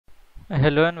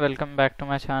Hello and welcome back to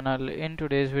my channel. In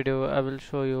today's video I will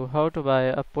show you how to buy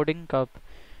a pudding cup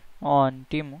on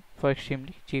TEMU for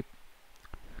extremely cheap.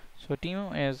 So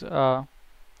TEMU is a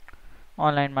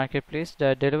online marketplace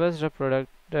that delivers the product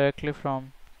directly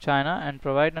from China and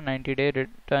provide a 90-day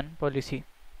return policy.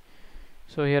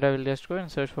 So here I will just go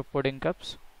and search for pudding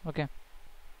cups. Okay.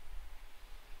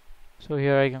 So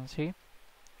here I can see.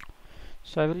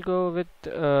 So I will go with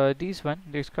these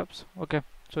cups. Okay.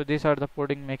 So these are the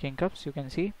pudding making cups, you can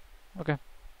see. Okay.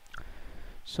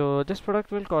 So this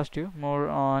product will cost you more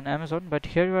on Amazon, but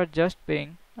here you are just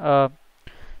paying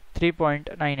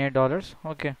 $3.98.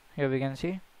 Okay, here we can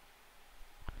see.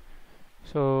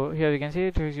 So here we can see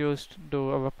it is used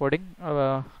to our pudding,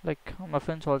 like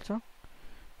muffins also.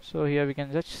 So here we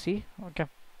can just see. Okay,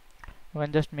 we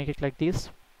can just make it like this.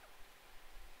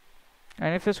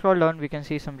 And if you scroll down, we can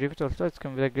see some reviews also. It's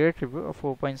come with a great review of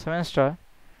 4.7 star.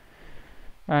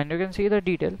 And you can see the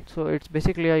detail. So it's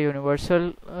basically a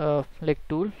universal like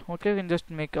tool. Okay, you can just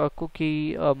make a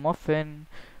cookie, a muffin,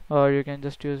 or you can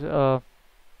just use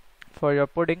for your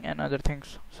pudding and other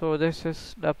things. So this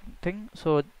is the thing.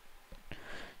 So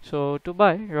to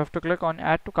buy, you have to click on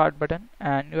add to cart button,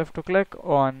 and you have to click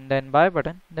on then buy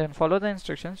button, then follow the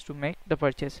instructions to make the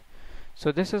purchase.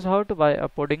 So this is how to buy a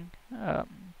pudding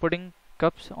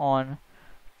cups on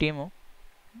TEMU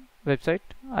website.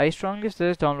 I strongly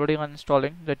suggest downloading and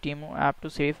installing the TEMU app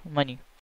to save money.